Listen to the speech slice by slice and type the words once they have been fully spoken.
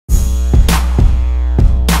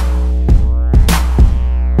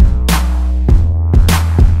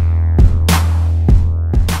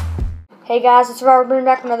Hey guys, it's Robert bringing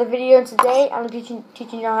back another video, and today I'm teaching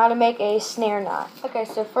you how to make a snare knot. Okay,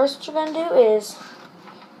 so first what you're going to do is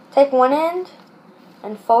take one end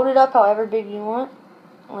and fold it up however big you want,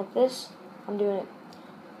 like this. I'm doing it.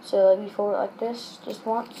 So like you fold it like this just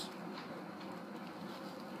once.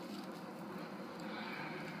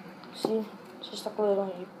 See, it's just like a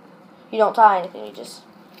little, you don't tie anything, you just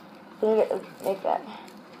make that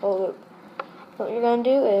little loop. What you're going to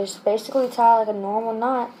do is basically tie like a normal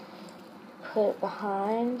knot. Put it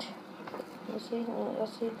behind. Let's see.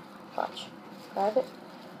 Watch. Grab it.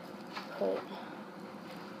 Put it.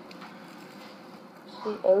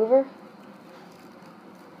 See, over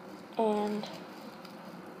and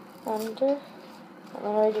under.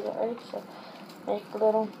 I'm ready to get ready. So make a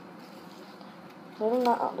little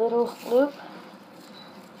knot, little loop.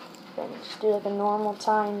 Then just do like a normal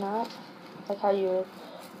tying knot, like how you would.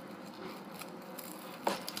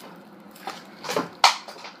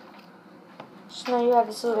 So now you have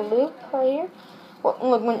this little loop right here. Well,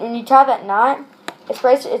 look, when you tie that knot, it's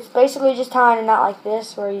basically just tying a knot like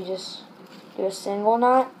this, where you just do a single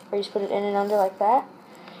knot, where you just put it in and under like that.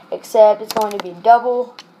 Except it's going to be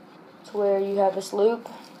double, to where you have this loop,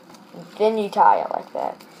 and then you tie it like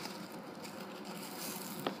that.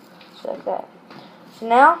 So like that. So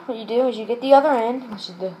now what you do is you get the other end, which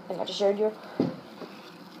is the thing I just showed you,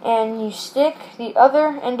 and you stick the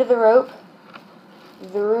other end of the rope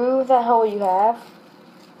through that hole you have.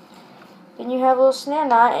 Then you have a little snare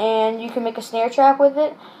knot, and you can make a snare trap with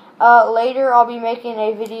it. Later I'll be making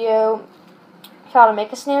a video how to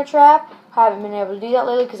make a snare trap. I haven't been able to do that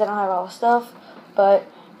lately because I don't have all the stuff.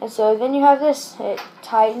 And so then you have this. It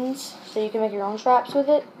tightens, so you can make your own traps with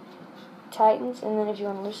it. Tightens, and then if you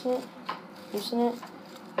want to loosen it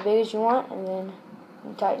as big as you want, and then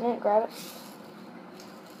you tighten it, grab it.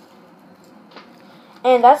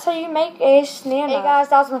 And that's how you make a snare knot. Hey guys,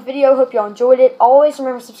 that was my video. Hope y'all enjoyed it. Always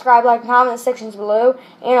remember to subscribe, like, and comment in the sections below.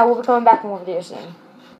 And I will be coming back with more videos soon.